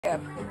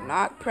have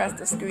not pressed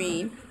the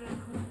screen.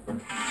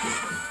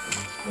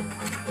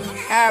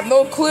 I have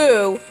no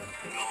clue.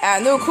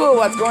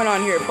 What's going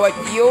on here, but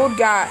you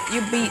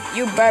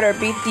better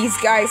beat these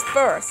guys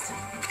first.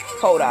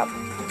 Hold up.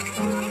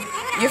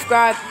 You've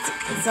got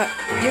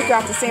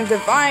the same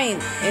divine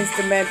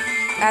instrument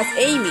as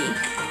Amy.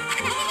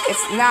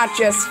 It's not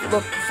just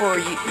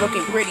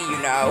looking pretty,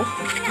 you know.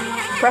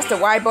 Press the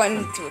Y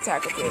button to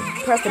attack with it.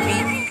 Press the B.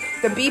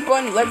 The B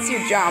button lets you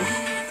jump.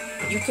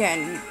 You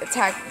can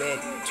attack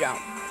mid-jump.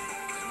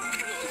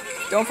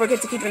 Don't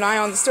forget to keep an eye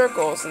on the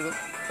circles in the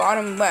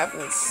bottom left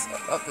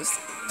of the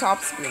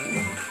top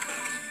screen.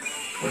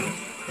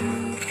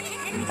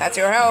 That's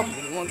your help.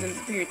 You won't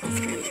disappear the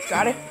screen.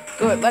 Got it?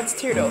 Good. Let's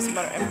tear those. I'm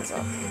about to end this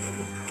up.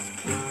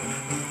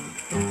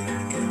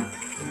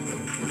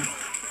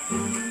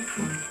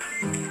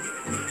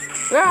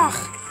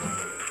 Ugh.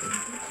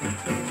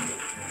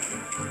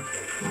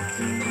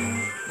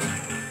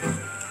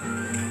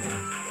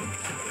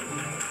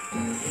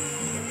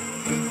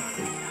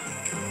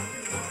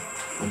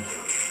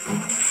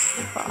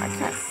 Wow, I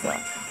can't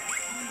suck.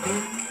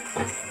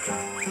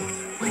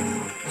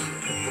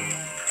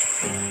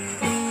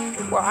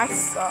 Well, I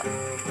suck.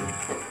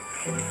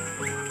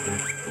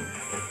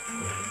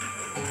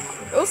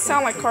 Those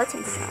sound like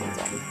cartoon sounds.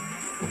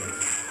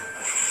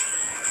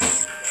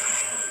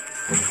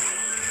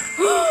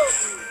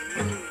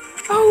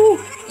 Oh,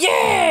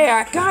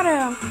 yeah! I got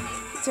him!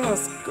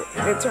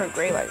 It turned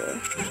gray like it.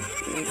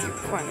 It means you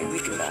finally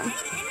weaken them.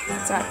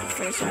 Attack and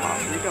finish him off.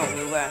 We don't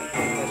really let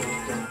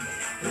anything.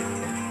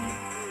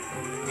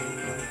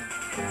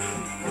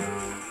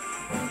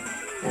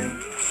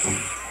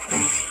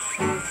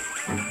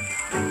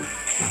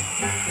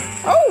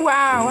 Oh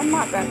wow, I'm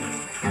not that.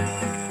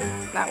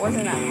 That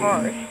wasn't that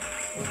hard.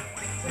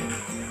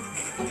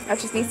 I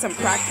just need some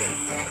practice.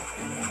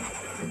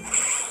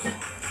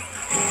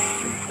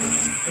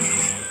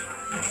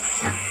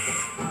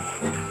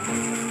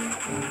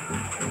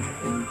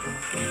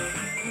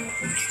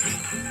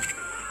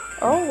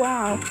 Oh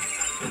wow.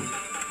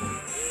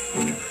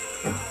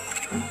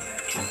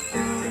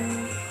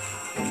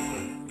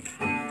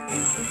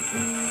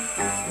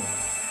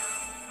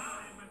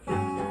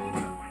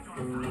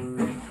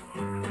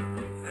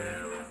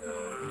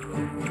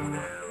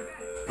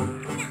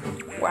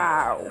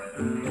 Wow.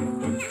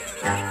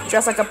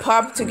 Just like a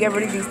pup to get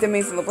rid of these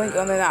demons in the blink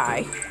of an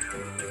eye.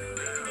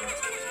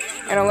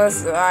 And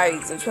unless the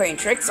eyes are playing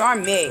tricks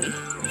on me,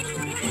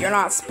 you're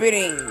not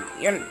spitting.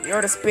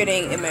 You're the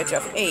spitting image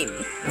of Amy.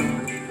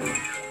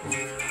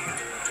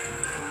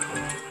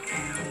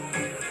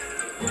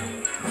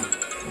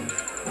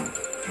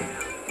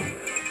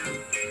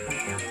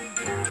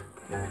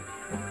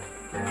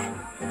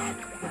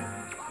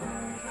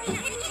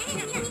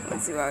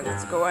 Let's see.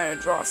 Let's go ahead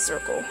and draw a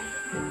circle.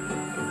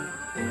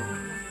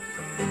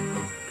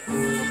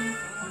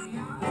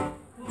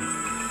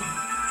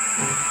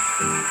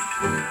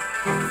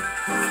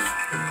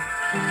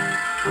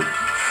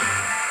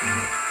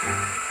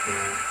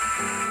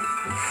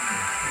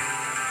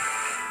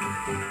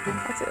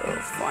 That's a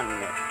little fun.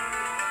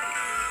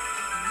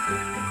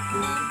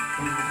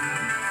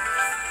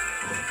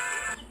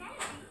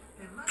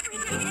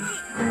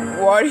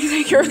 What do you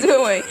think you're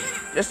doing?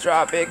 Just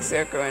draw a big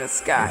circle in the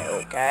sky,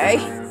 okay?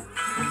 Is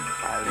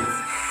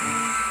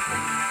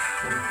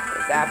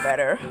that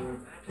better?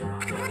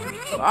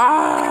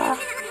 Ah!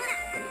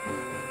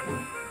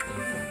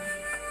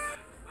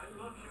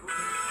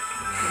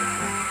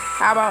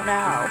 How about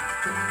now?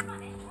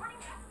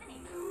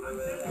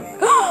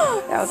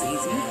 That was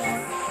easy.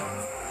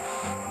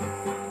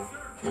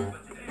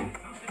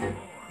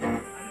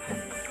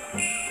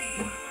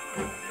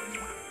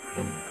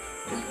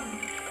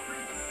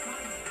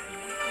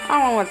 I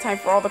don't want time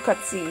for all the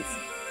cutscenes.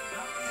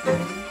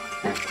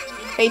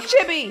 Hey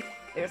Chibi!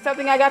 There's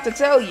something I got to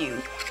tell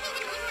you.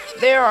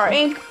 There are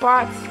ink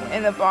spots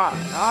in the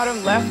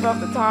bottom left of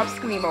the top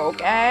screen,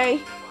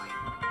 okay?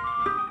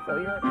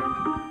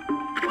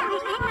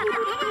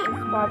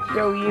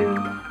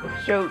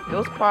 So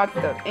those spots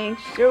of ink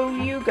show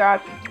you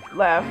got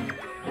left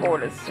for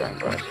the certain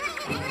brush.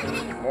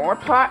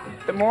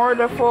 The more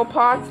the full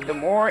pots, the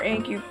more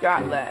ink you've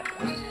got left.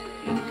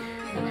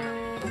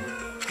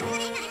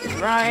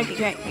 Right, you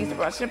can't use the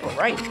brush simple,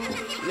 right?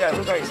 You gotta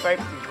look at your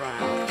stripes and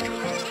brown.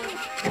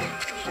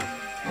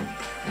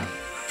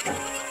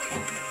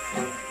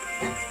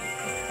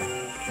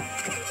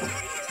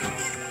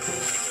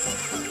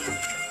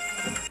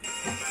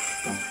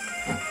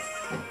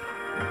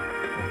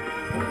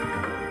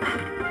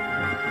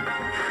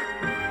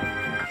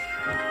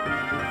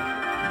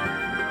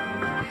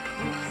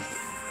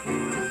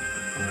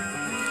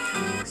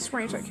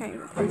 Strange, I can't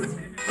even place.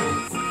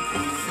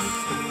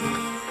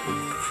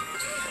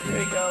 There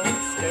you go.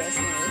 Let's get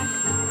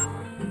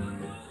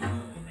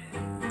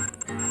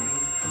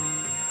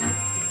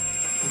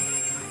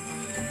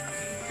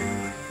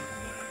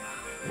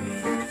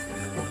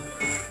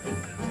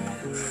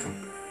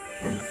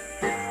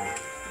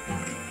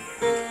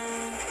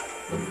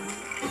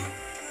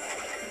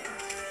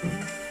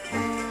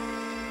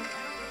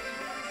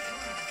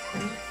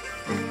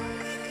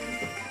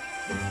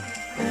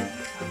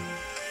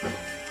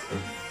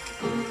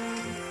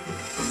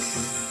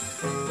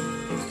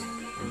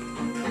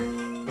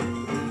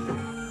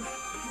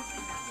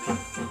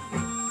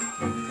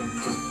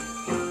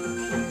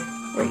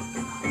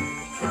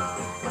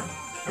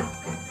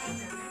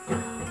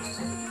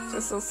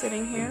still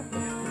sitting here.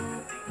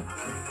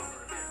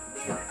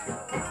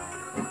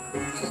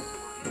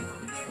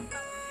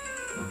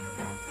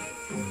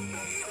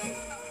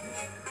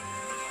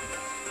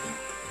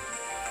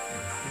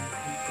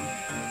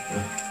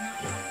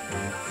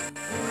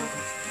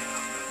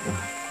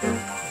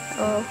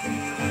 Oh.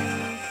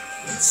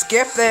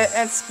 Skip it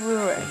and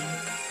screw it.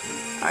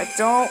 I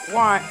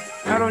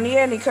don't need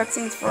any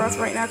cutscenes for us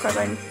right now because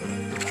I...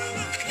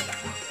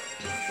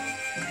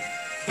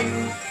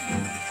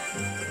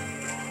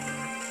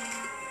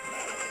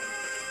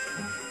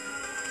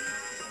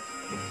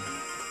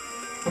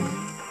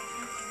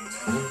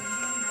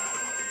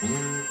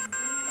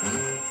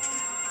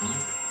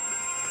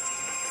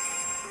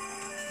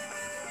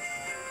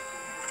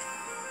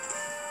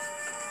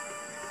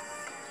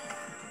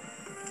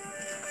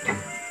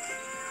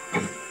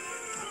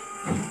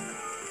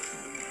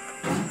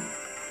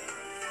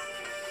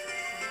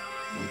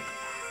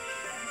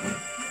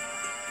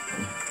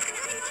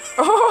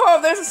 Oh,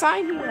 there's a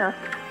sign here.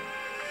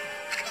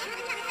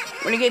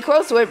 When you get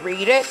close to it,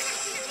 read it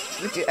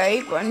with the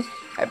A button.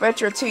 I bet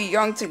you're too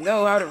young to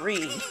know how to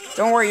read.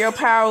 Don't worry, your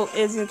pal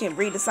Izzy can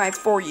read the signs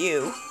for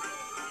you.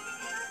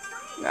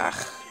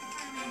 Ugh.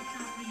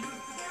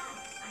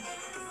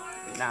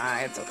 Nah,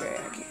 it's okay.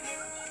 I can't.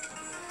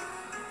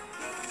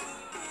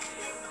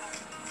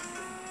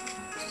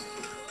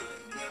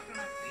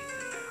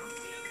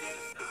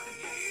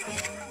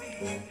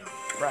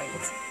 Right.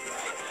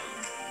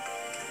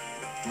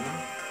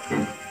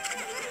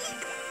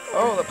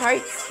 Oh, the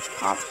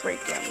pot's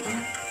breaking.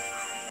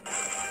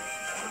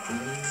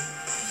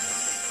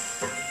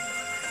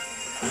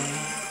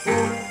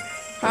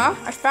 Huh?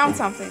 I found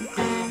something.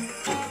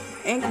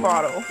 Ink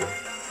bottle.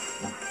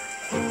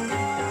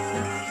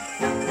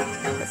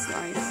 That's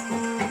nice.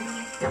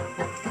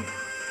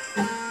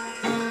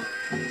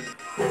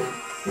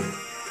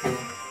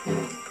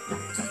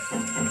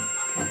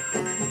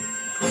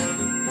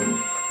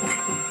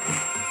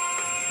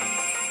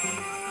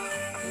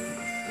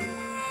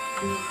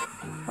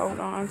 Hold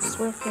on,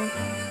 swiftly.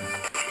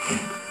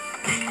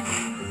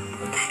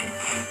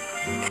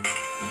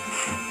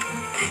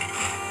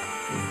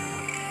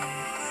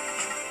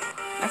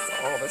 That's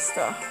all this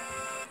stuff.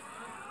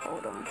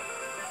 Hold on.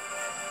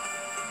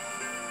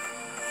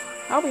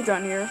 I'll be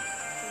done here.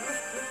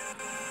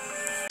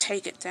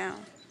 Take it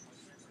down.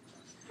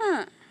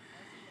 Huh.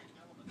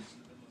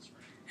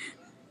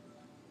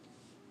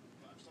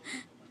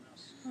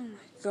 Oh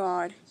my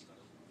god.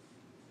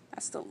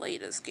 That's the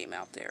latest game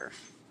out there.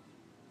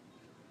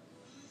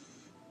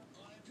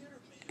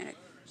 And it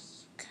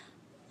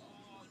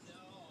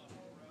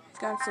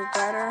got so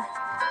better.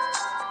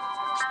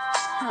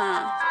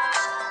 Huh.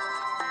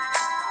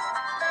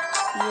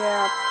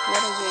 Yeah,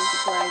 what a game to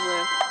play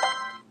with.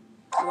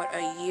 What a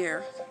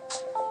year.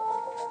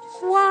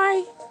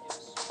 Why?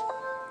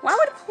 Why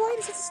would it play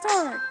this at the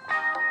start?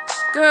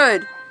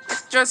 Good.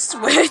 It's just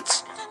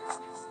Switch.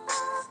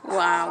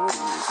 Wow, what a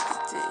music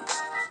it did.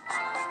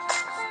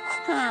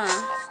 Huh.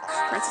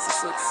 Princess is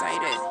so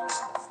excited.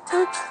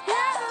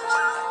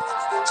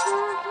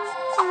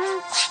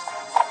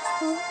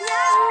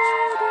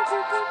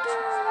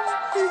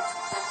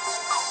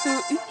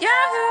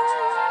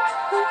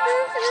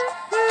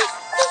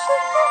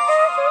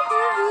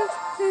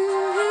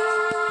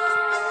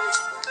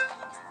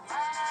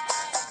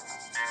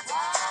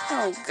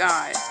 Oh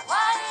god.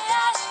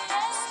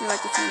 You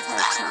like this the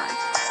entire time.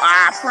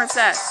 Ah,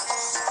 princess!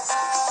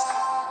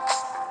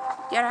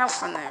 Get out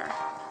from there.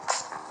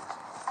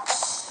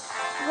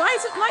 Why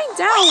is it lying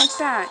down like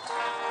that?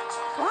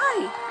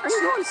 Why? Are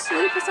you going to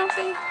sleep or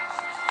something?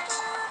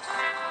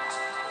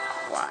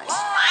 Why?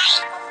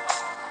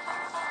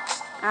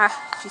 Ah,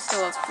 she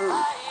still has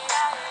food.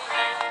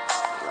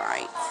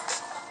 Right.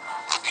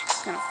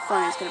 What kind of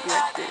fun is going to be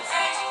like this?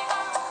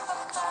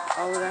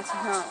 Oh, that's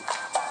enough.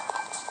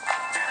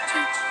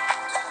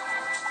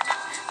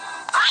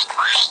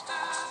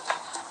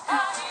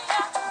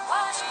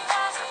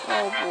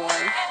 Oh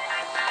boy.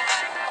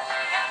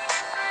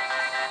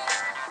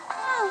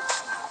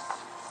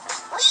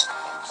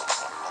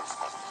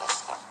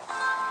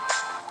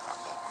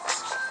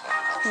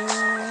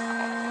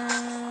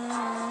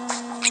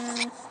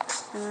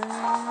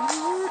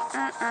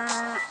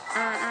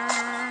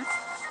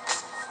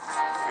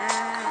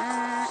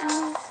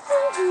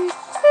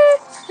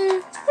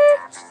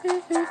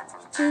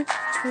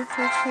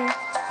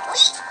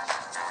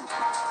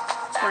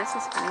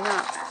 Princess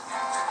enough.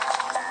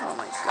 Oh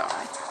my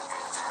god.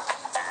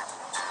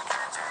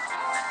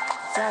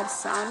 Is that a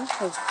sound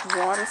of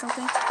water or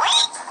something?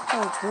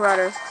 Oh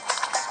brother.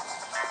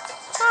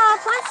 Oh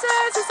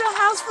princess, it's a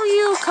house for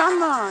you.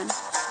 Come on.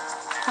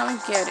 Come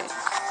and get it.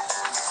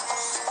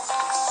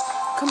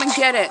 Come and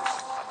get it.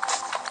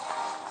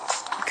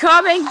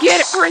 Come and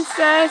get it,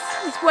 princess.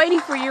 It's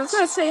waiting for you. It's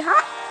gonna say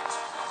hi.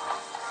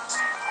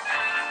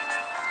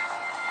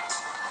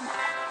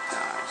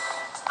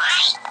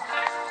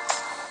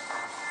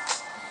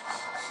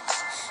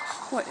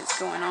 What is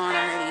going on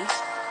already?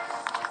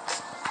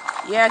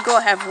 Yeah, go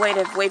ahead, wave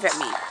at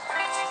me.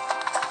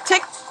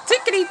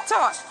 Tickety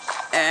tock.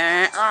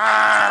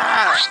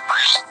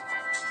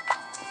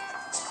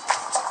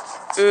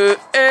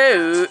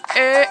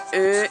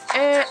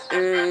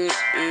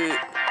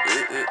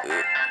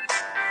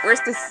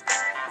 Where's this?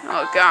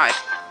 Oh God.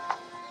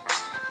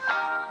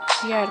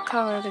 Yeah, the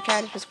color of the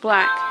cat is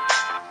black.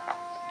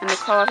 And the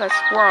color of that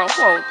squirrel.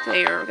 Whoa,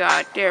 there,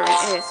 God, there it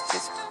is.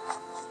 Just,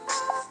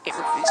 it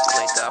refused to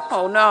wake up.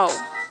 Oh no.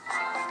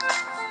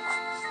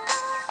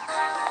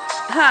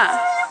 Huh.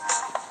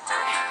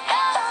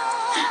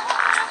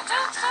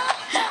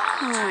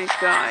 Oh my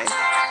God.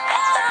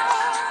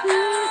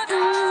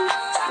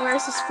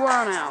 Where's the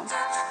squirrel now?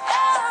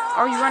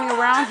 Are you running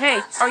around?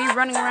 Hey, are you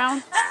running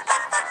around?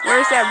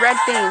 Where's that red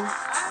thing?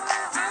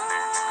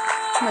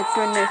 Oh my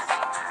goodness.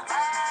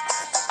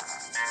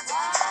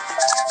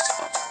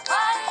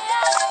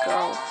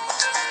 Go.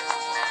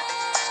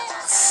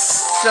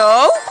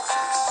 So?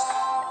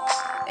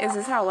 Is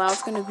this how loud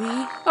it's gonna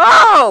be?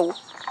 Oh!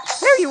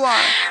 There you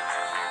are!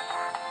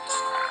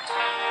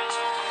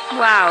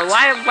 Wow,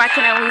 why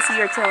can I only see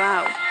your tail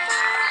out?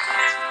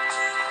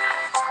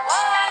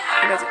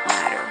 It doesn't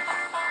matter.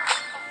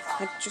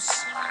 I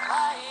just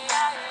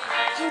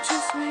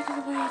make it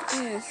the way it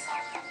is.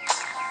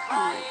 Oh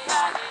my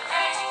God.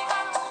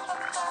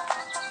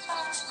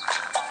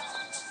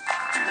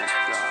 Oh my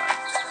God.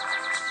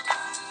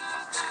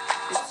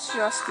 It's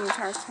just the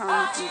entire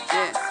time you do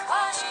this.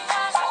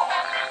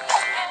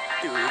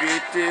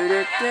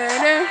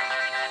 Do-do-do-do-do-do.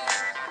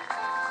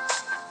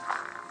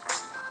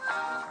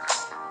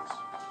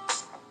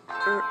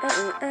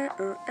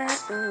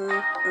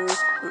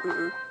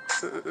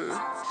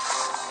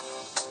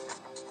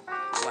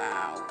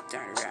 Wow,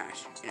 Dr.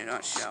 Dash in a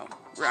nutshell,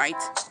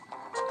 right?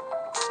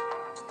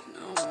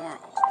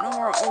 No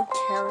more old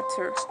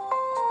character.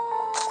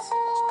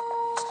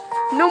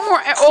 No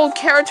more old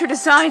character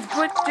designs,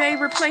 but they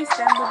replaced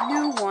them with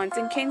new ones.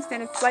 And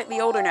Kingston is slightly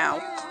older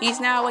now. He's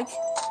now like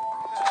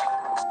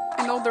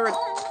an older,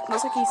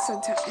 looks like he's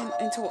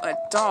into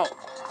adult.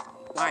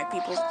 Why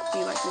people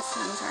be like this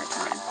the entire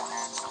time?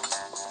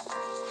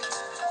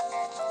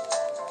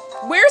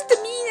 Where's the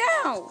me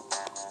now?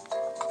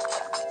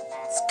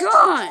 It's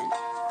gone.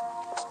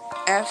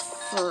 F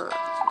for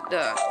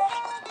the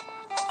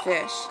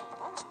fish.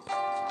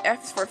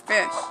 F is for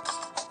fish.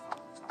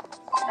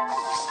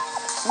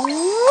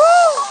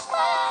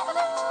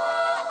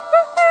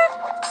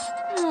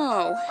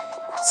 Oh,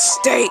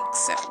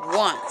 steaks at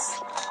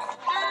once.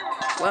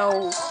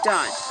 Well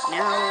done.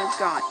 Now we're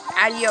gone.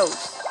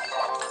 Adios.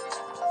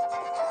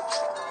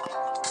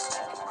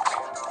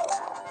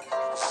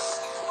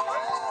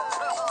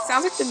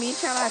 Sounds like the meat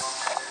cow has.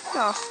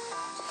 Oh,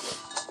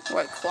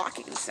 what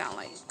clocking can sound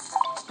like.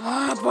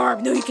 Ah, oh,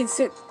 Barb, no, you can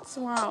sit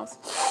somewhere else.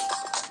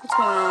 What's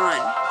going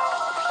on?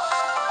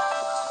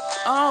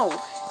 Oh.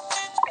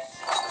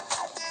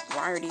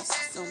 Why are these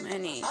so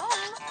many?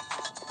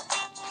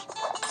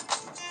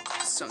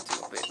 Something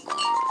a bit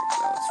longer,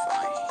 so it's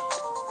fine.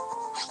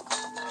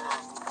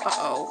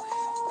 Uh-oh.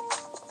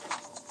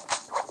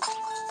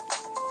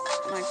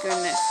 My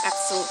goodness,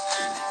 absolute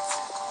mess.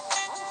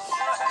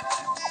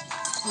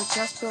 We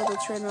just built a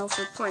treadmill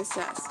for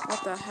Princess.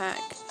 What the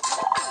heck?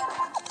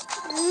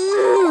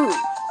 Ooh,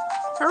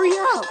 hurry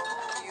up!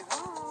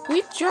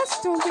 We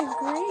just don't get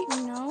great,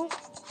 you know?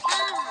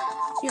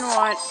 You know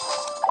what?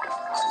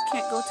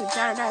 Can't go to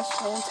Dada Dash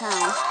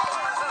hometown.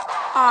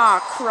 Ah,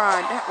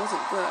 crud, that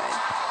wasn't good.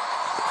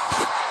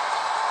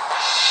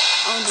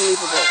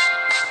 Unbelievable.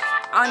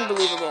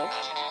 Unbelievable.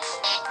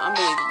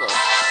 Unbelievable.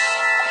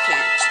 I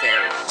can't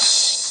bear it.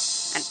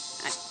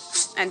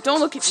 And don't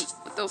look at me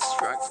with those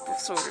shrugs, the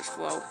shoulders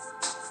flow.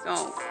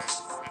 Don't.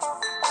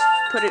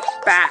 Put it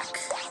back.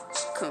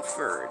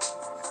 Conferred.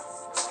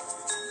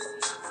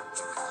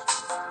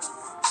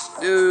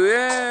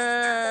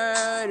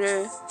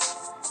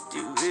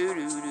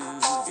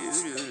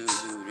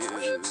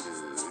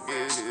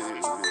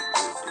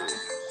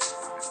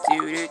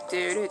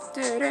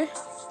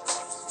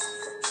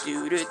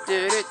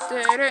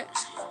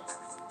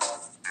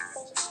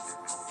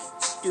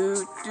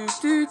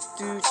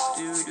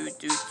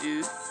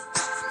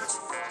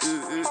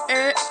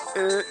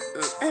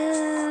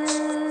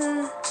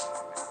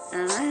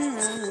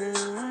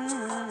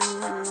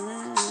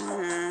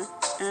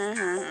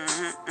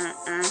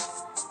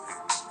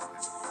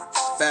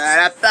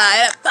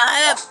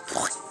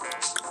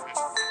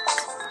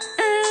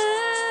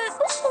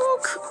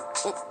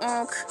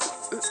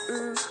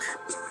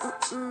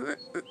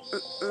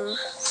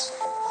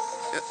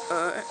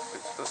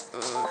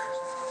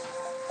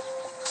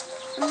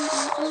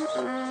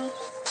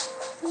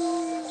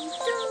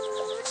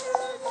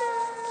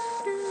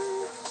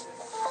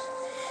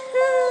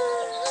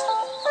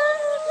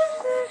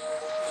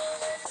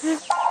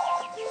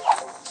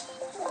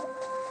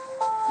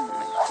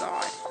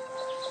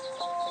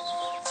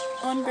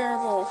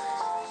 Unbearable.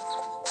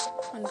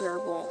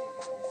 Unbearable.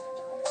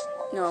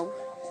 No.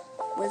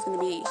 What is gonna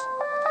be?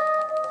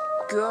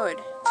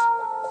 Good.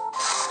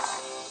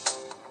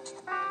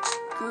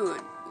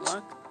 Good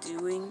luck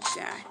doing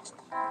that.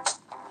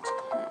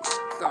 Oh,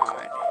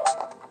 God.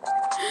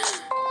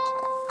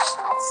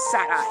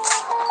 Side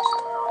eye.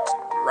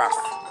 Ruff.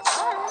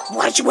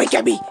 Why did you wake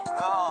at me?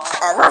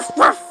 Ruff,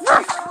 ruff,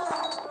 ruff.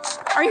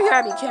 Are you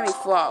gotta be kidding me,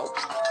 Flo?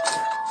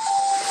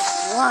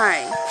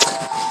 Why?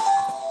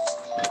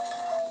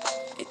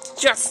 It's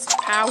just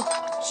how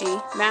she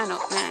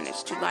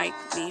managed to like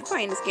me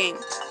playing this game.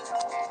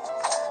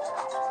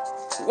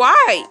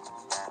 Why?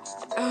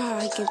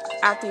 I can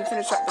after you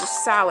finish up with a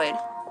salad.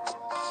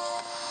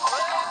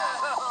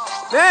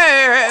 Boo!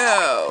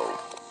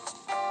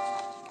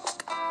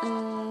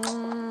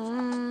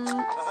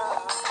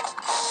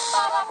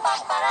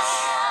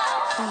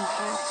 I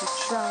have to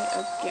try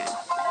again.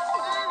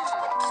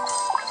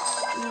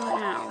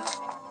 Now.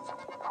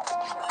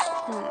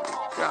 Oh my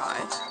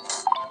god.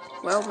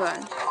 Well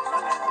done.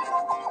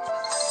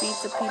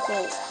 Seats of people.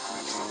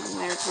 And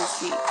there's your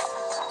seats.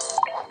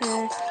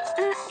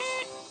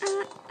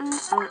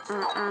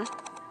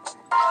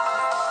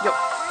 Yo,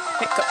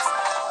 hiccups.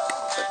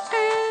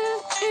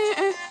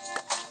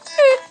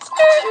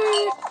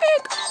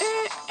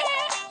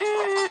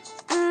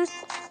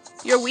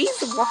 Yo, we used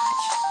to watch.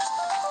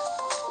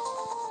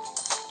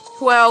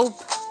 Well,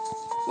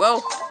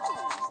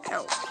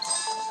 help.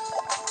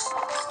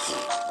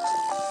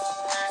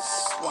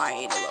 Why I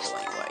ain't a level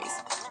anyways.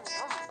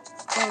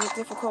 Is it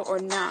difficult or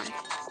not?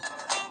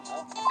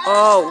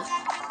 Oh.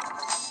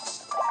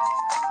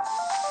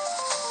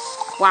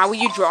 Why would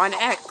you draw an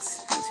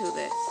X into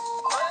this?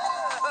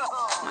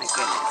 My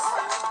goodness.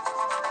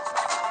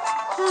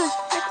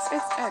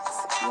 X.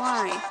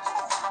 Why?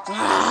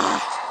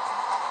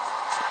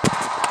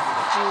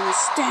 I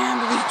understand,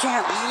 but we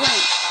can't win.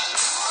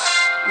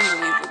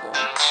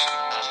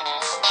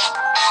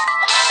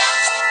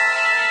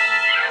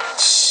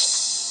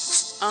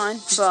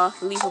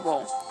 Unbelievable.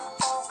 Unbelievable.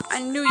 I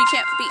knew you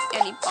can't beat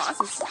any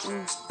bosses.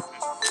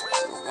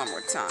 One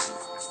more time.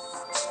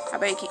 I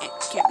bet you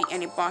can't beat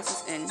any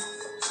bosses in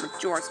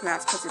Majora's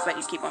Mask because I bet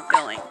you keep on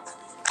failing.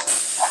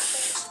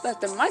 Let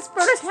the Mice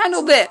Brothers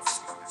handle this.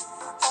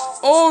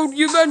 Oh,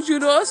 you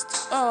mentioned us?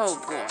 Oh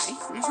boy,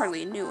 I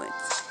hardly knew it.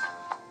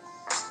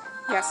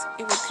 Yes,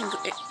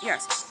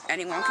 yes,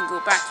 anyone can go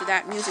back to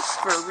that music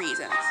for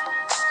reasons.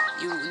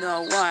 You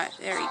know what?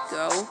 There you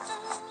go.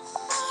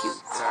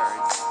 Cute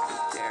birds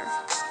right there.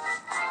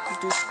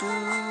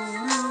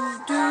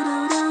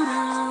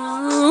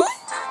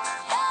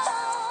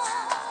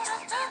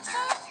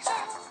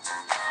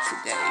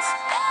 Today's.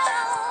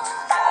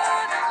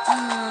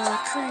 Oh,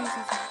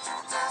 crazy.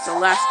 So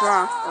last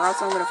straw, or else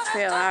I'm gonna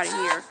fail out of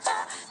here.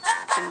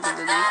 And the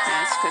leaf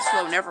dance, because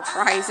Flo never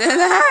cries in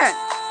that.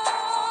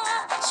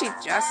 She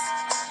just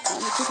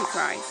only Cookie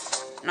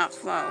cries, not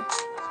Flo.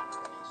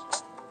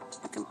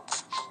 Oh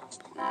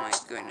my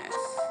goodness.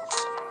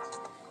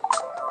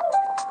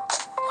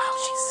 Wow,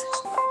 she's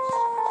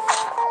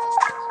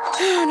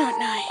not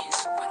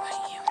nice. What about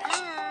you?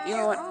 You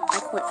know what? I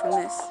quit from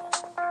this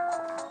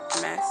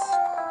mess.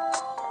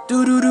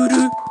 Do.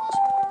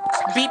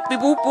 Beep beep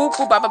boop boop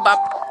boop bop bop.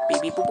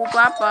 Beep beep boop boop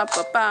bop bop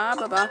bop bop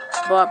bop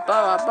bop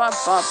bop bop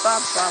bop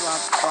bop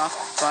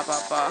bop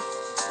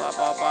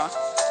bop bop.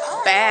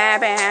 Ba ba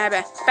ba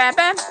ba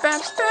ba ba ba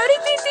dee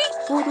dee dee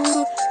boo doo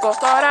doo ba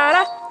da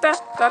da da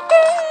da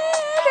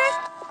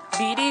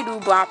dee dee doo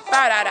ba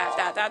ba da da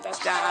da da da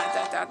da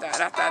da da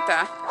da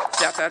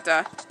da da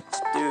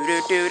do do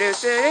do do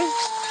do.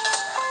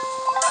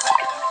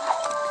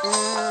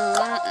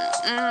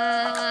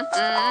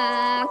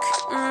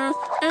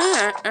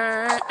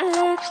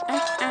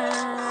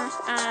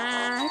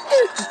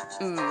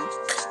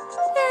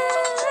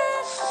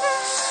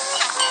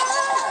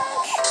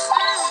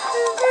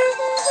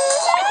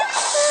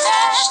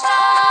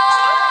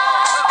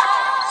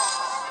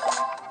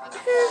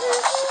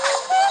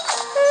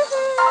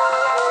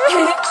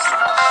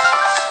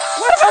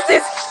 What about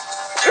this?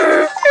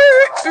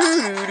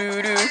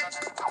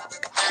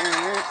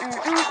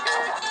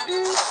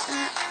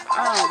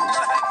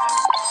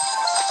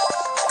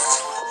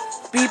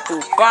 Beep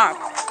boop bop.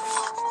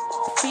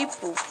 Beep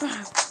boop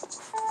bop.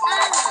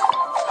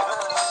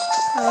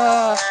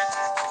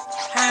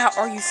 How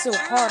are you so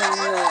hard on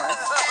yours?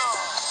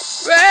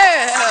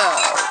 Well,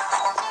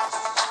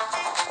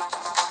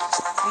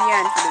 the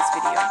end for this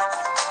video.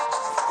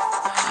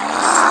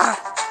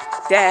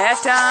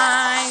 Dash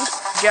time.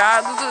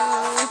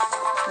 Jagoo.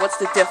 What's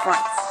the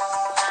difference?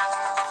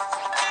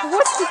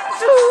 What's the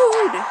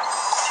dude?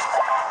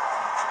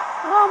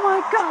 Oh my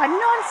god,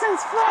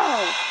 nonsense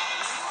Flo.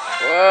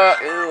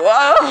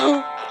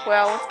 Whoa.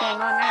 Well, what's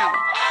going on now?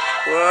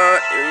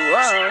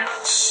 Whoa.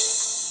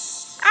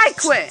 I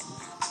quit.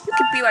 You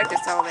could be like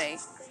this all day.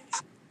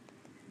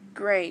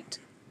 Great.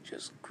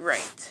 Just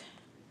great.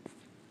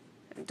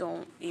 And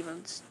don't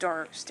even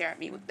stare at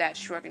me with that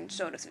shrugging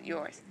shoulders of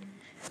yours.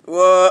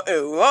 What?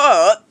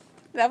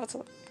 That was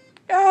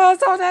I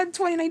saw that in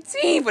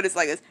 2019, but it's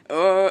like this.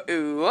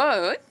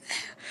 What?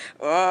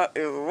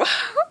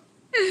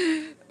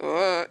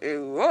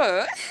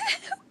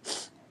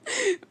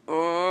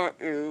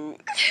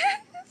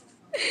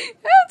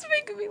 That's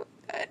making me like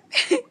that.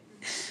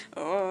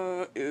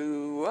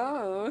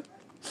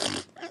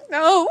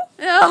 No.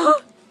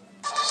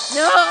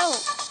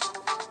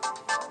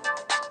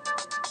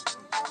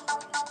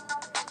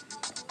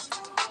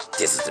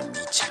 This is the me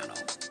channel.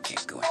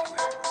 Can't go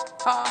anywhere.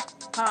 Ha,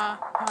 ha,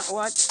 ha,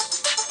 what?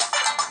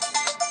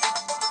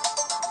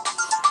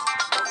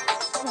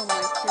 Oh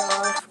my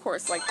god, of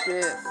course, like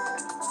this.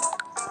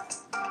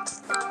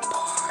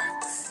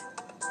 Parks.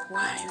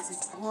 Why is it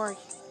boring?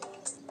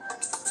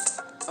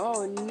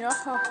 Oh no.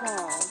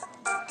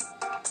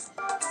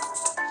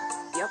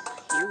 Yep,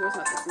 here goes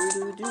nothing. Do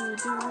do do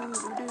do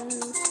do do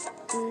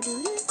do do.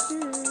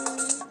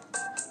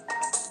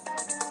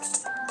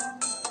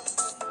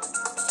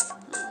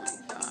 Oh my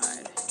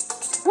god.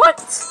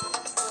 What?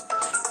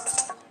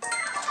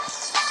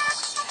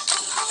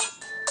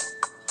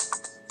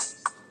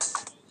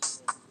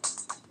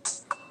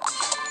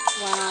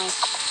 Wow.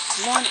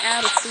 1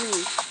 out of 3.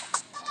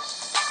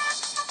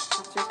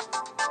 That's just,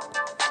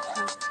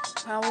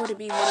 how would it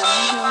be 1 out of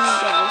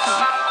 1,000?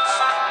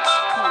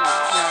 Oh my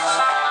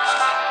god.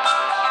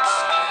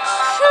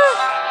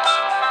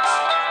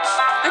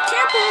 I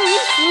can't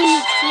believe we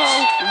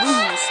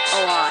lose a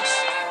lot.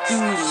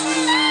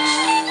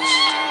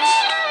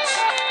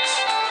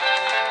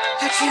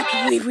 I can't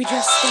believe we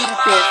just stayed at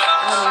this.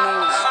 I don't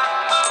know.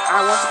 I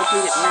want to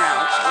complete it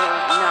now or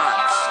not.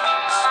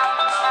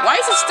 Why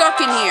is it stuck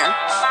in here?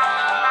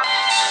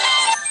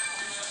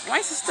 Why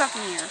is it stuck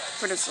in here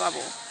for this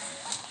level?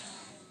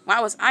 Why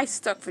was I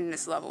stuck in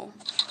this level?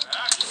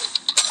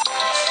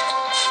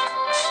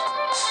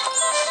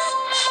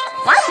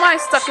 Why am I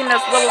stuck in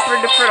this level for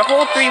the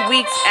whole 3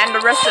 weeks and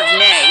the rest of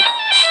May?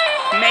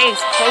 May's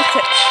close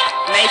to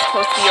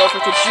be over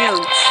to June,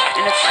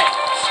 and it's like,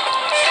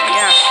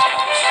 yeah,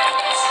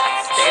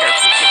 stay there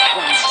for just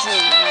 1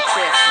 June, that's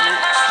it, and then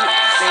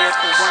stay there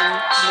for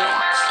 1 May.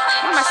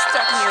 Why am I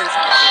stuck in here in this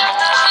level?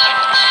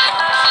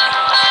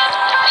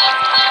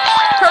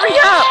 Hurry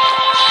up!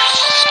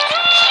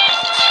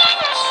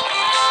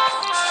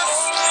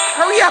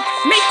 Hurry up!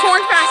 Make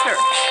corn faster!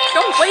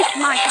 Don't waste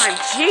my time,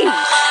 jeez!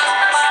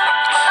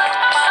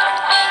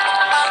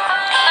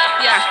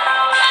 Yeah,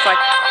 it's like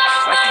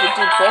you would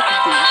do both of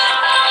these.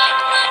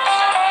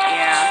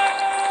 Yeah.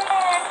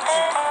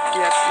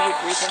 You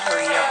agree to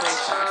hurry up way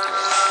faster.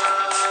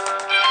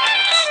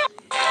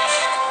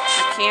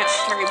 I can't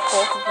carry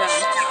both of them.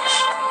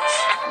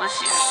 My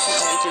hands can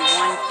only do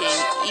 1 thing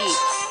each.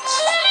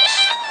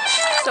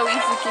 So easy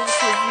to give it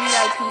to a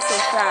VIP so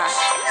fast.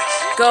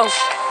 Go!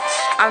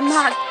 I'm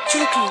not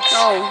joking.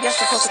 No, you're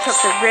supposed to cook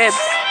the ribs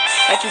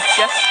that you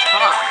just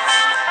taught.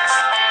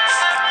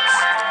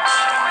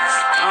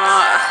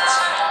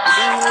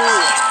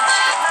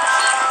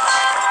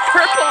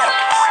 Purple!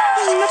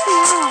 Oh,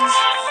 nothing wrong.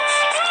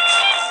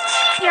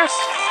 Yes!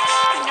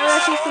 I know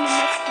that she's gonna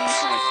mess the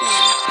entire thing.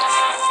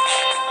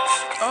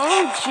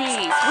 Oh,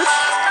 jeez. Which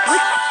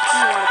do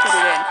you want to put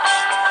it in?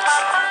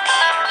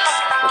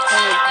 The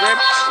corner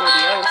ribs or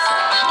the other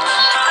side? No.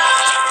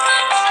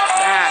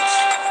 That.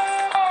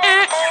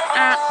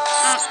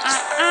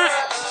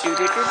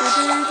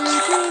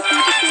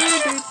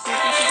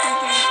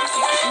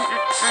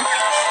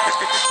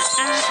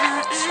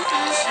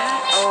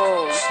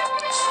 Oh.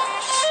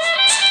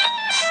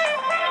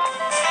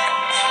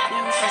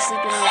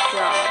 Sleeping on the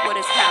job. What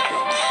has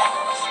happened?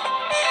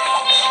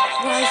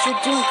 Why is it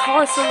doing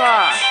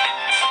Corsala?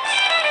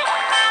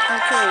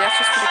 Okay, that's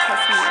just for the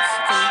customers.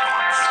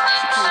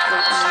 She can't go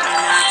on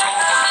that.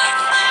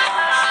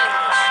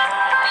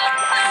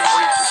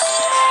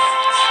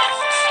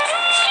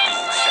 Oh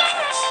my god.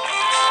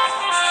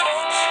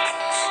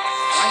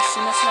 Why is she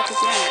messing up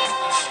again?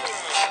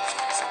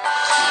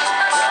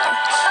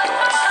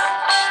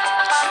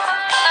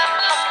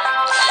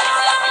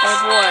 Oh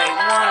boy,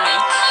 why?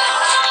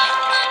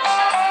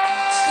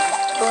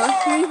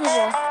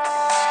 Unbelievable.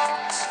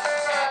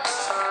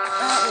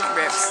 With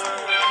ribs.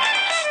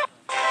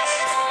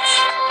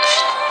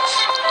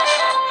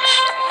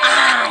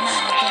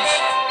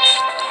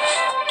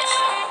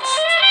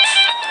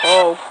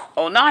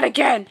 Oh, not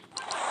again.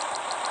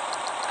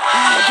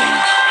 Not again.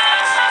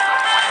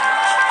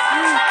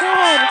 Oh my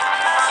god.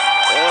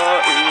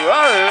 Hurry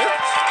up.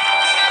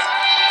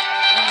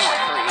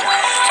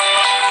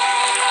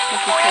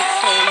 If you take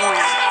so long.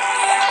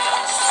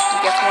 I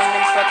guess one of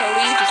them's about to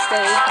leave the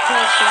stage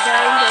because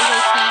they're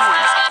very too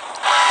long.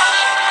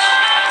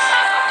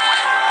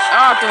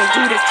 Oh, don't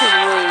do this to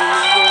the room.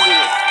 Don't do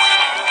this.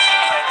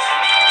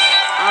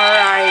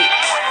 Alright.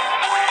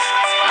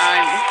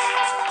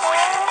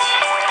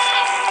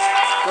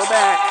 Go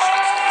back.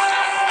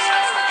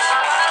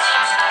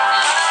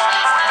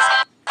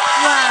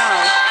 Wow.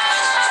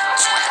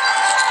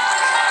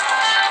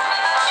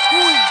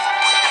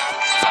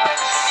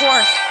 Of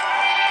course.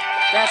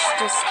 That's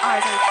just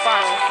eyes on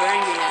fire for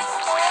endiness.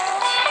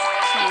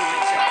 Oh my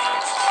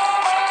god.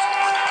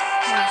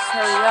 Please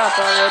hurry up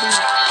already.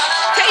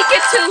 Take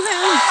it to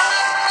him!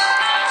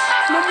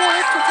 No more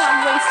extra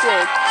time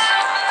wasted.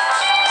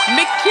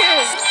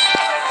 McKay!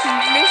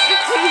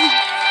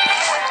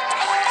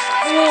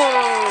 Whoa!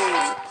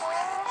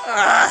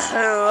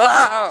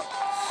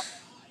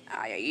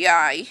 Ay, ay,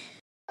 ay.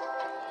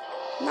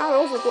 Not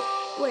over.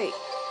 Wait.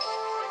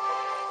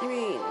 I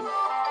mean.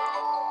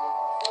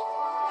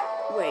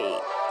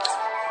 Wait.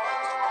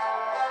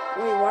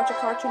 Let me watch a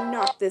cartoon,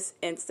 not this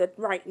instant,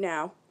 right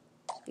now.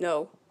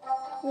 No.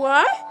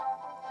 What?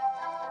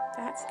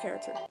 That's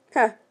character.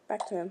 Huh,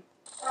 back to him.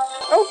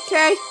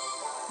 Okay.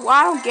 Well,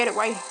 I don't get it.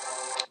 Why?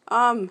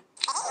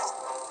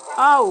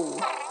 Oh.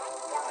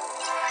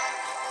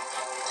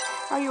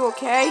 Are you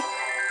okay?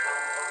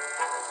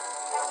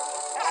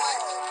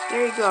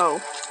 There you go.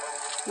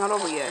 Not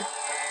over yet.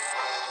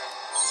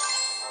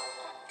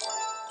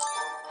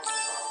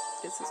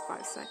 This is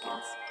 5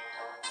 seconds.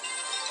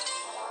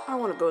 I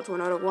want to go to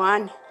another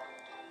one.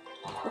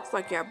 Looks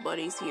like you have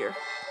buddies here.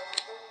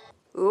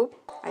 Oop,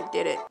 I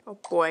did it. Oh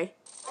boy.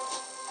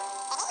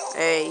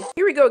 Hey,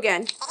 here we go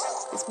again.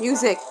 It's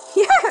music.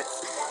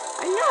 Yes!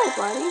 I know,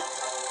 buddy.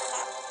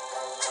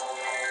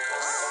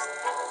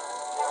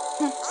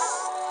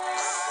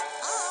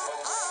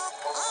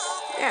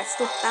 Yeah, it's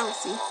still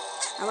bouncy.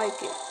 I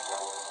like it.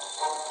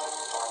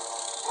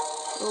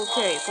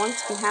 Okay, if one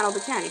can handle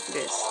the candy for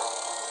this.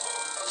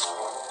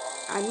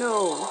 I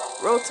know.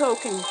 Roto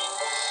can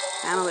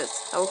handle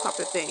this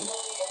helicopter thing.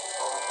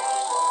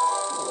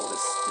 Oh,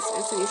 this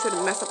instant you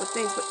shouldn't mess up with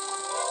things, but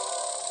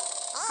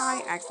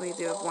I actually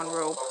do have one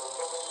rope.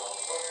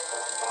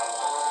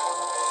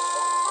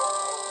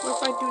 What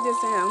if I do this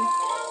to him?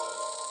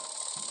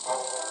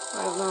 I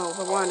don't know if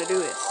I want to do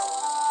this.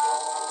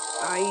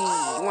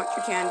 You want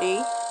your candy?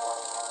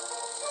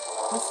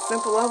 It's a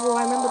simple level.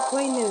 I remember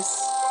playing this.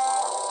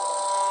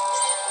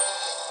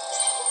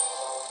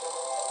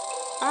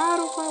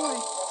 Don't fly away.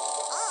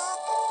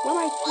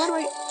 What do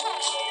I?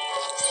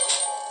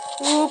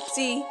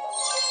 Oopsie.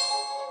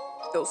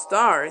 Those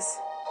stars.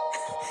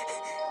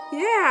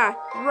 Yeah,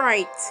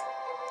 right.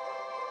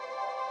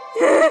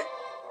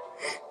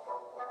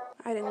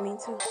 I didn't mean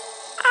to.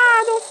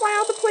 Don't fly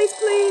out the place,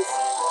 please.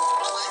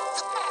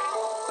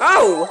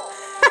 Oh!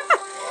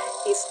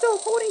 He's still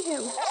holding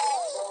him.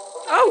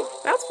 Oh,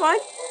 that's fun.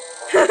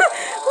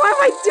 Why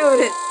am I doing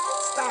it?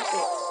 Stop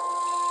it.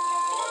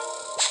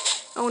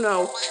 Oh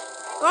no.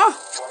 Oh!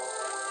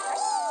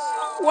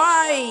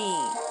 Why?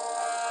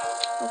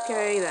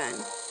 Okay then.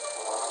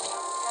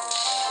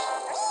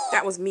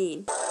 That was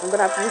mean. I'm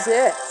gonna have to use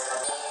it.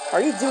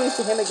 Are you doing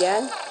to him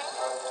again?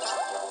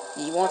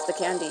 He wants the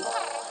candy.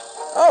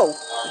 Oh,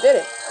 you did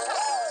it.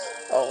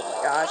 Oh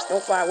my gosh,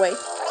 don't fly away.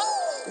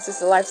 This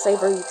is a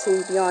lifesaver, you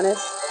two, to be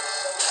honest.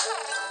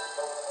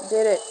 You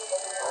did it.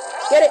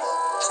 Get it!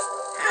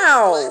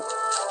 Ow!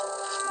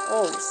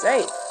 Oh, you're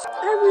safe.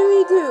 I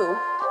really do.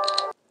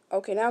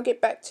 Okay, now get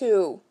back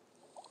to...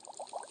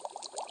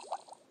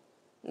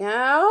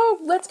 Now,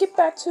 let's get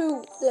back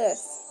to this.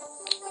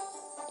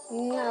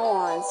 Now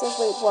on. So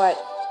wait, what?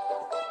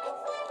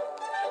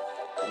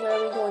 Where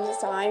are we going this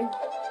time?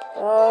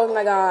 Oh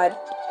my god.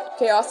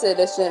 Chaos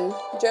Edition.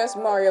 Just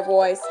Mario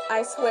voice.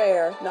 I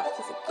swear. Not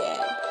this again.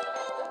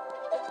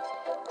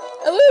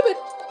 A little bit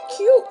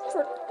cute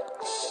for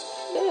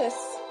this.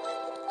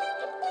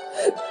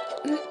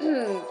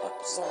 Oh,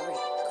 sorry.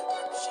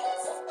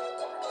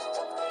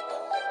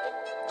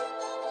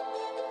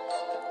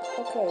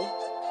 Okay.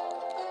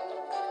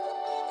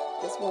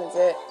 This one's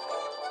it.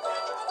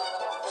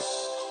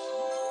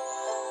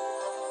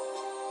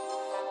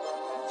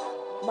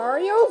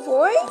 Mario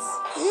voice?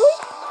 Really?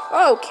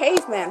 Oh,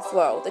 caveman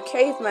flow. The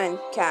caveman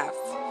calf.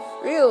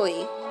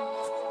 Really?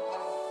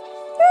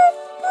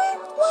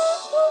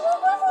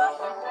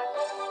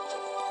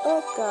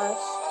 Oh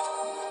gosh.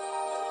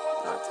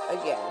 Not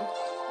again.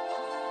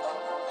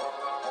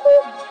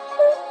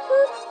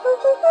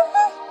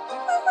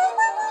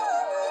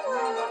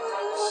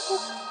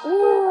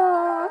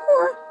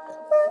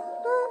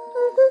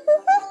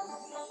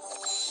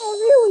 Oh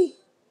really?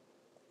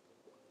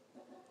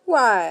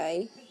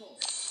 Why?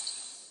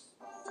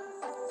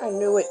 I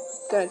knew it.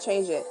 Gonna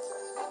change it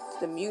to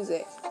the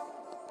music.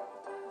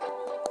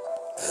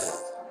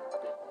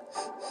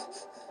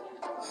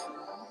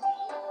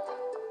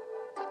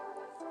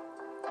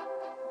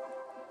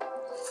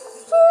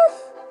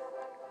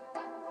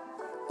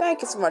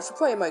 Thank you so much for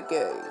playing my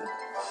game.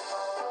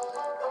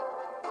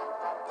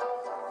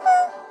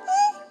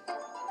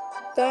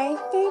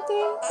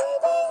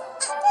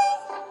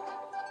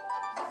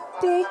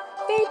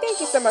 Thank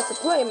you so much for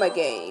playing my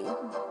game.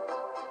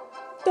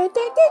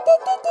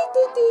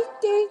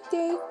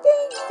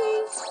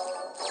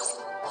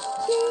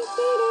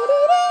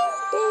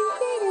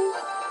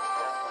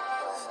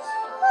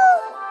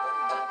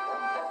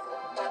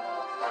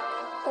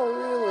 Oh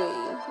really?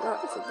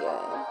 Not this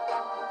again.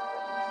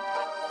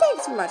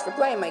 Thanks so much for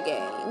playing my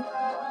game.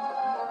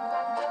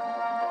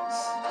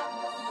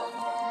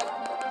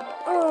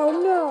 Oh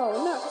no,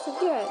 not this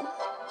again.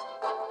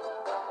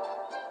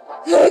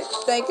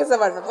 Thank you so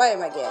much for playing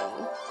my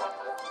game.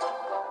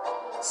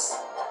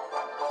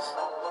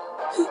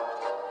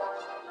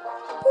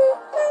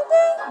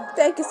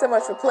 Thank you so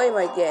much for playing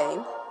my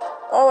game.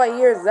 All I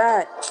hear is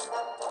that.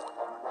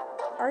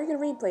 Are you gonna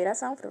replay that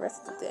sound for the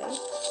rest of the day?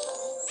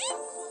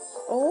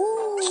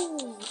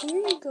 Oh,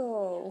 here you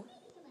go.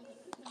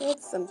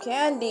 It's some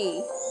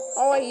candy.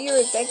 All I hear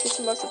is thank you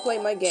so much for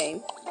playing my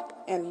game.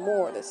 And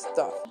more of this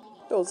stuff.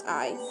 Those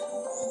eyes.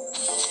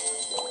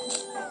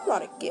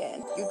 Not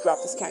again. You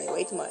dropped this candy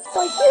way too much.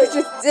 Like, here's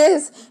just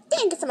this.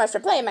 Thank you so much for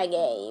playing my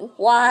game.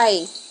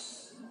 Why?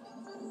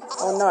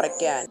 Oh, not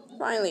again.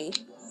 Finally.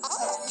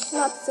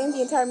 Not sing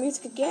the entire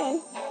music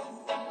again.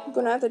 I'm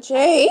gonna have to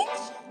change.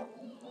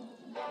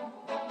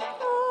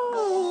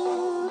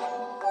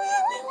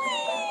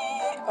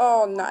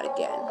 Oh, not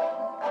again.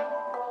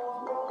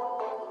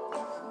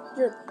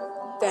 You're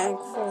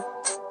thankful.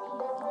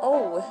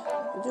 Oh,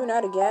 you're doing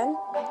that again?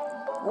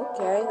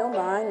 Okay, don't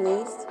mind,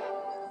 least.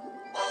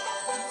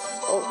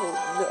 Oh,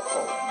 no.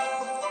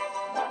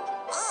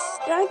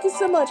 Thank you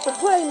so much for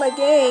playing my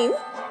game.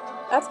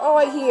 That's all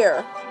I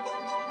hear.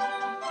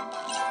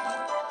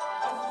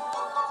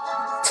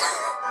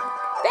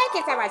 Thank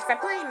you so much for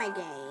playing my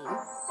game.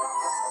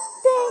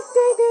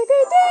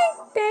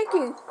 Thank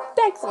you.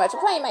 Thanks so much for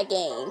playing my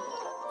game.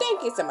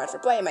 Thank you so much for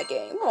playing my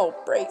game. Oh,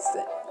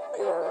 Braxton. Are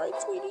you alright,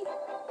 sweetie?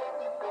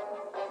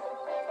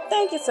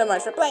 Thank you so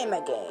much for playing my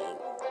game.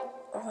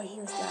 Oh,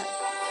 here's that.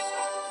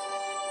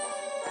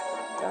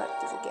 Got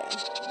this again.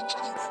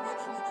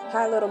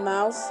 Hi, little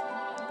mouse.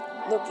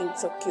 Looking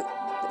so cute,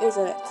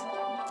 isn't it?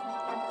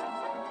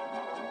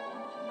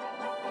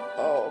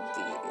 Oh,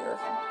 dear.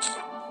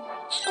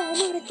 Oh,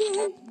 not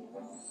again.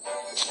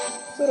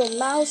 Little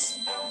mouse.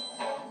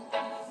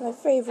 My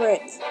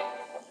favorite.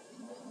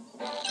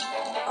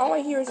 All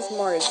I hear is just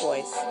Mario's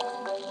voice.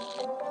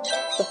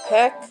 The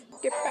heck?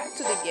 Get back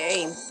to the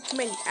game. Too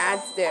many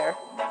ads there.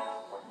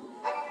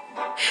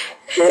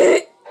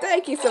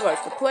 Thank you so much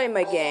for playing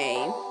my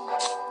game.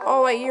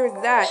 All I hear is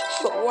that,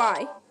 but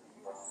why?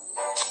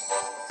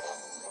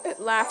 It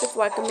lasted for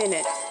like a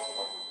minute.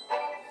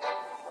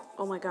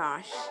 Oh my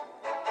gosh.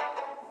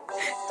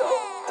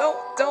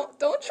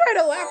 Don't try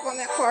to laugh on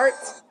that part.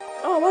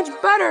 Oh, much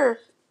better.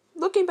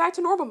 Looking back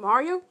to normal,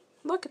 Mario.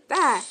 Look at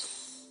that.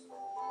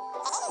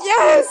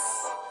 Yes!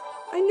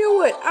 I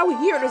knew it. I would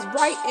hear this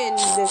right in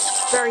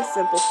this very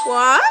simple.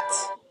 What?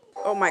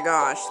 Oh my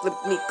gosh. Let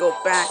me go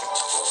back.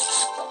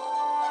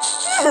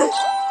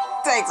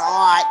 Takes a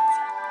lot.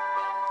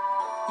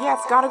 Yeah,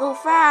 it's gotta go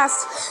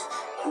fast.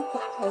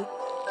 Okay.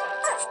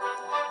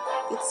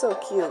 It's so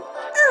cute.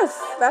 Oof,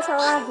 that's all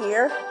I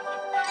hear.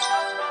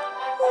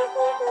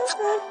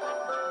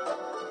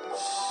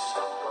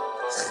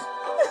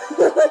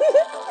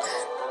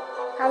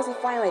 How's he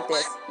flying like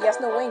this? He has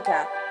no wing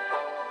cap.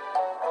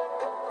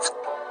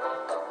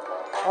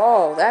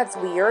 Oh, that's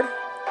weird.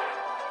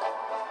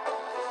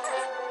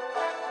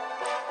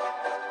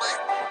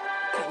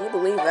 Can you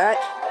believe that?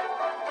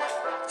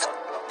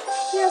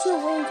 He has no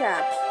wing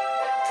cap.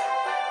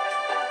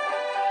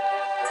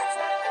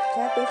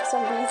 Can't be for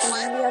some reason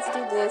he has to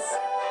do this.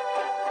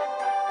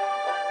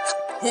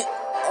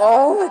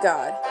 Oh my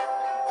god.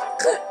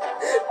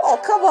 Oh,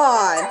 come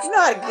on.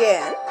 Not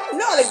again.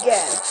 Not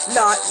again.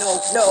 No, not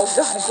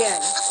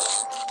again.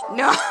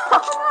 No,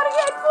 not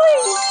again,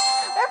 please.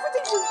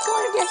 Everything's just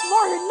going against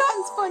Mario.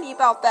 Nothing's funny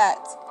about that.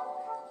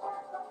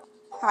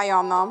 Hi,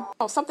 Nom.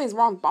 Oh, something's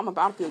wrong. I'm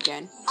about to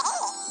again.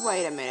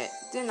 Wait a minute.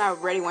 Didn't I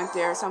already went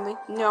there or something?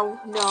 No,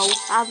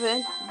 I've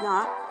been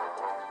not.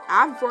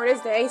 I'm for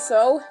this day,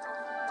 so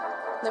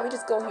let me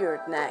just go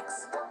here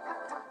next.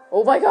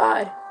 Oh my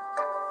god.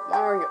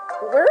 Mario.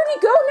 Where did he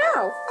go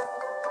now?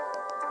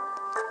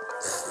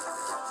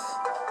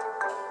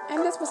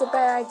 And this was a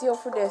bad idea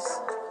for this.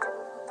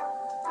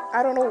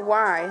 I don't know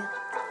why.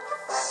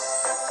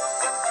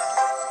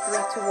 3,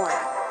 2,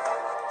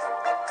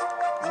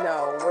 1.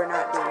 No, we're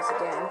not doing this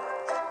again.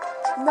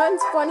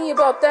 Nothing's funny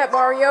about that,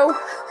 Mario.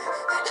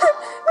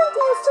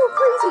 Everything is so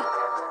crazy.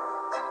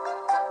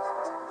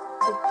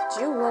 Did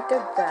you look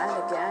at that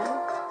again?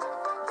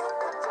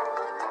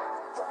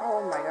 Oh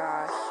my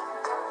gosh.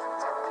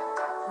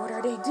 What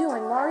are they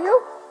doing,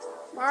 Mario?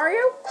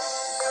 Mario?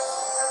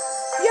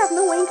 He has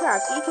no wing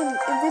cap. He can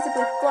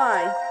invisibly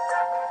fly.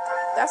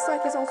 That's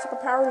like his own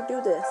superpower to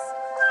do this.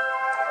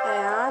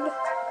 And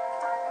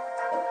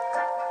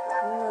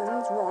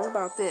nothing's wrong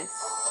about this.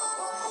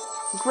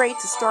 Great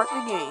to start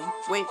the game.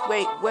 Wait.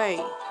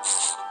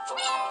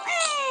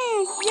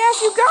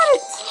 Yes, you got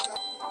it!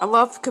 I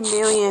love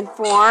chameleon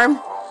form.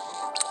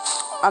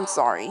 I'm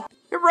sorry.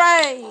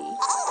 Hooray!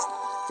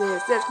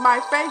 This is my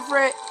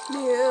favorite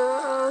music.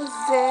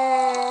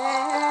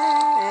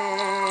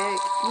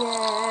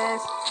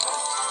 Yes.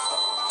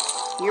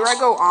 Here I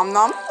go,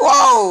 Nom.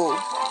 Whoa!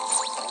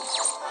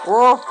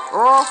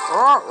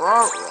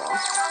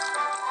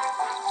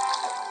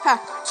 Ha!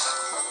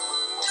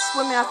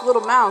 Swimming like a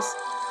little mouse.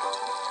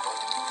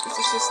 This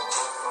is just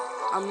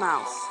a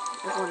mouse.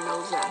 Everyone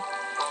knows that.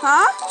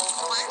 Huh?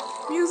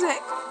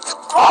 Music.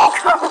 Oh,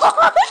 come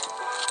on!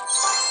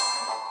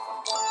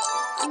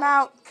 I'm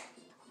out.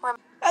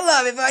 Hello,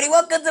 everybody.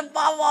 Welcome to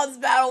Bonbon's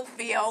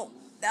Battlefield.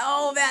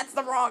 No, that's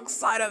the wrong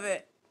side of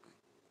it.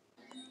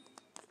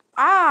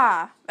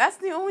 Ah, that's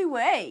the only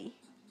way.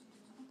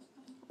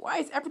 Why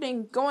is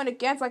everything going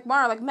against like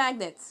Mario, like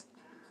magnets?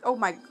 Oh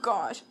my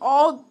gosh.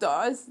 All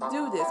does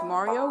do this,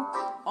 Mario.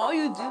 All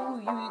you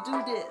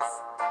do this.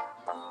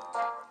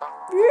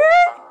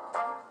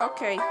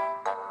 Okay.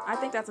 I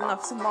think that's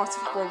enough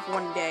for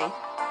one day.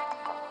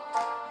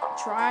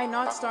 try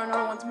not to start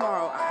another one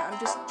tomorrow. I'm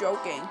just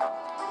joking.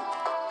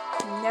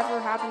 Never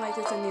happened like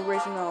this in the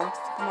original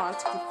Super Mario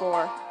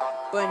 64,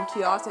 but in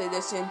Kiosk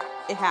Edition,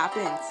 it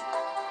happens.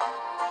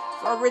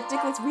 For a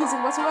ridiculous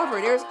reason whatsoever,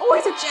 there's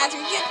always a chance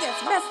you get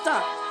this messed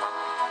up.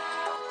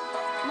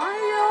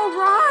 Mario,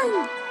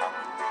 run!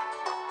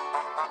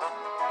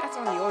 That's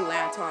on the old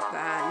laptop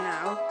that I have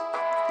now.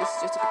 This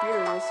is just a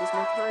computer, and this is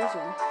much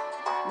version.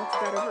 Much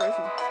better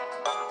version.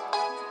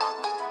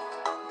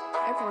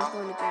 Everyone's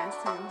going against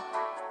him.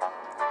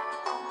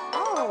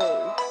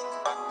 Oh!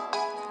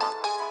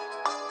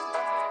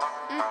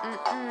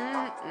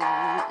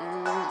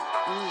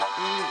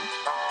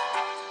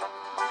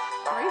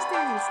 Are you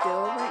standing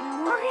still right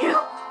now, Mario?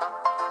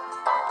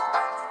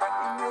 I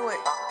knew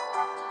it.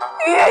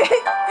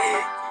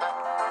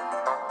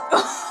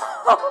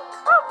 Oh,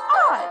 come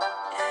on!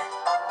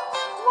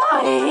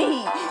 Why?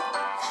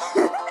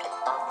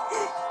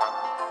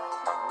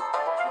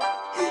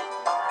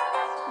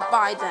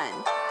 Bye then.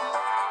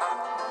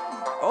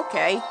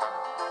 Okay.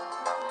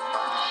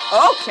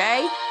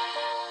 Okay.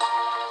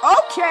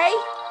 Okay.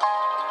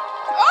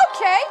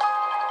 Okay.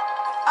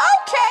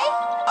 Okay.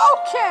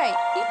 Okay.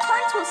 He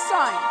turned to a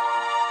sign.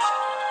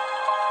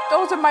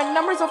 Those are my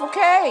numbers of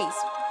okays.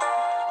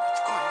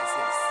 Which one is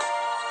this?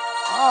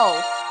 Oh.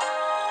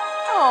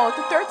 Oh,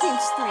 the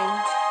 13th stream.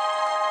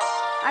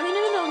 I mean,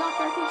 no, not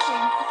 13th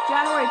stream.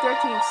 January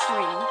 13th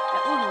stream.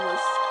 That one was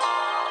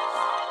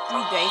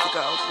 3 days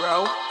ago,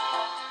 bro.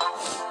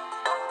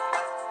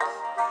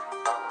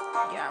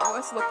 Yeah, well,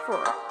 let's look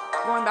for it.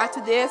 Going back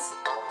to this.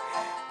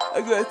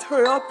 I'm gonna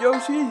turn up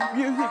Yoshi's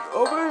music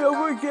over and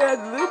over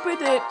again,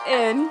 looping it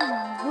in.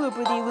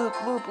 Loopity loop,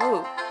 loop,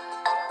 loop.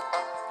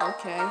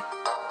 Okay.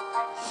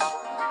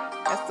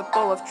 That's the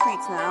bowl of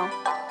treats now.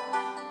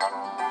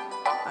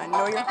 I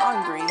know you're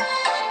hungry.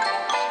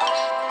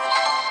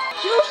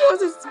 Yoshi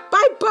was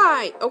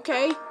bye-bye,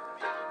 okay?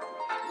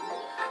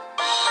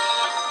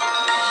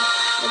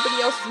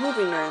 Nobody else is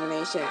moving their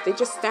animation. They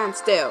just stand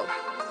still.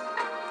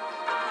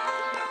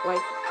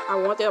 Like, I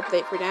want the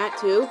update for that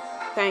too.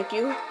 Thank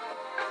you.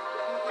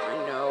 I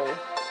know.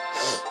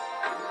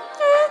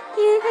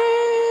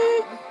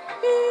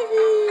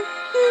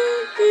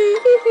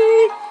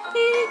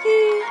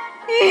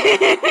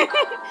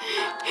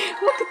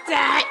 Look at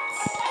that.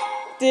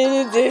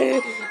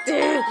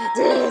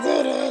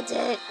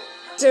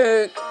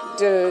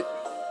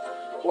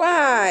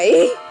 Why?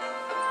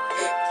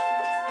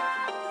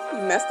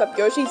 You messed up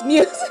Yoshi's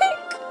music.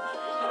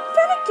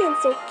 Pelican's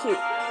so cute.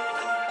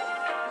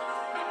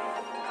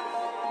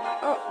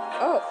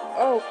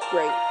 Oh,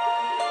 great.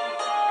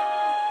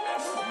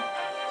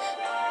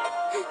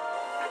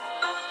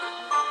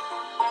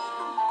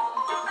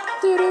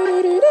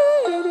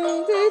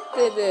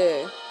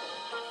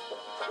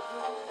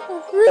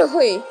 Oh,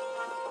 really?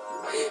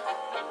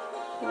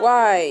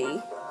 Why?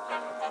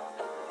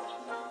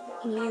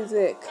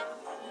 Music.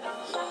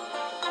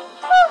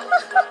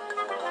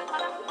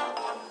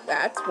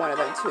 That's one of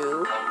them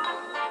too.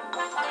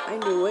 I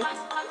knew it.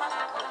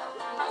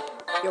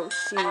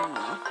 Yoshi.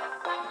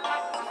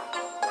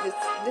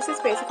 This is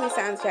basically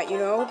Science Cat, you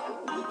know?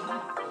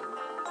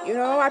 You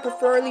know, I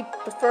prefer him.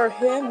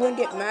 Wouldn't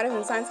get mad at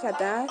him Science Cat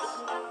Dash.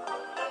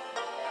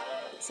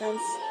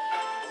 Since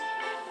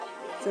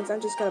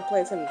I'm just gonna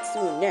play some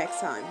soon next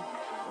time.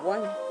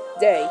 One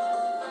day.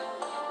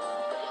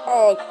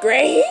 Oh,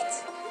 great!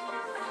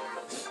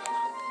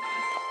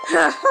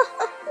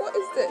 What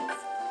is this?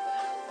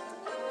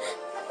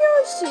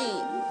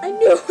 Yoshi! I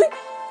knew it!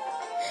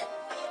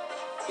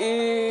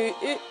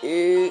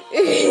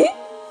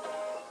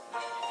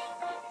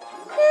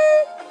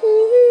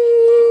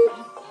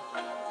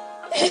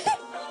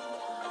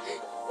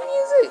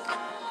 Music!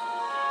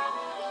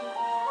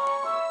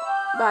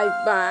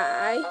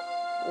 Bye-bye.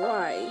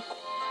 Why?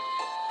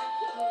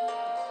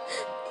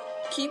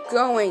 Keep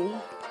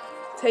going.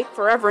 Take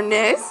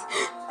foreverness.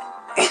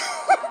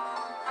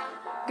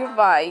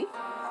 Goodbye.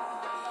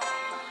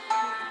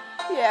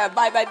 Yeah,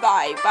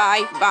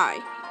 bye.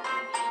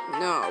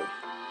 No.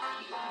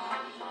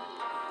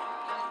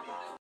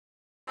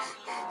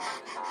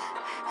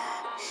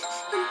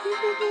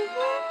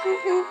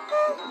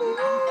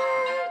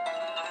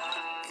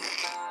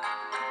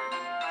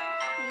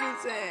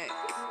 Music.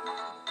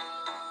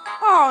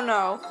 Oh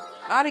no,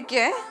 not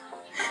again.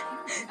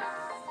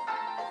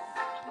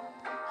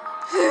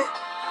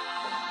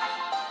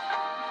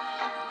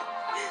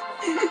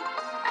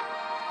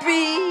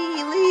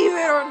 Believe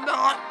it or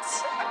not,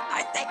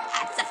 I think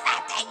that's the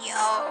fact that you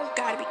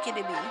gotta be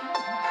kidding me.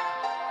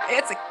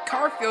 It's a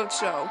Garfield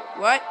show.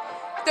 What?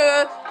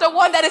 The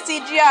one that is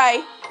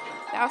CGI.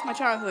 That was my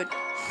childhood.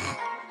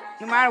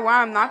 No matter what,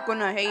 I'm not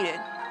gonna hate it.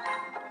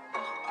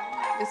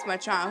 It's my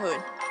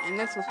childhood, and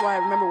this was why I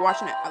remember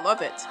watching it. I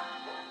love it.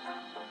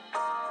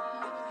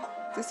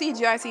 The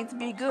CGI seems to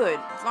be good.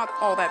 It's not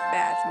all that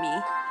bad to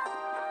me,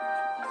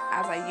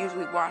 as I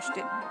usually watched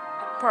it.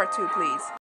 Part 2, please.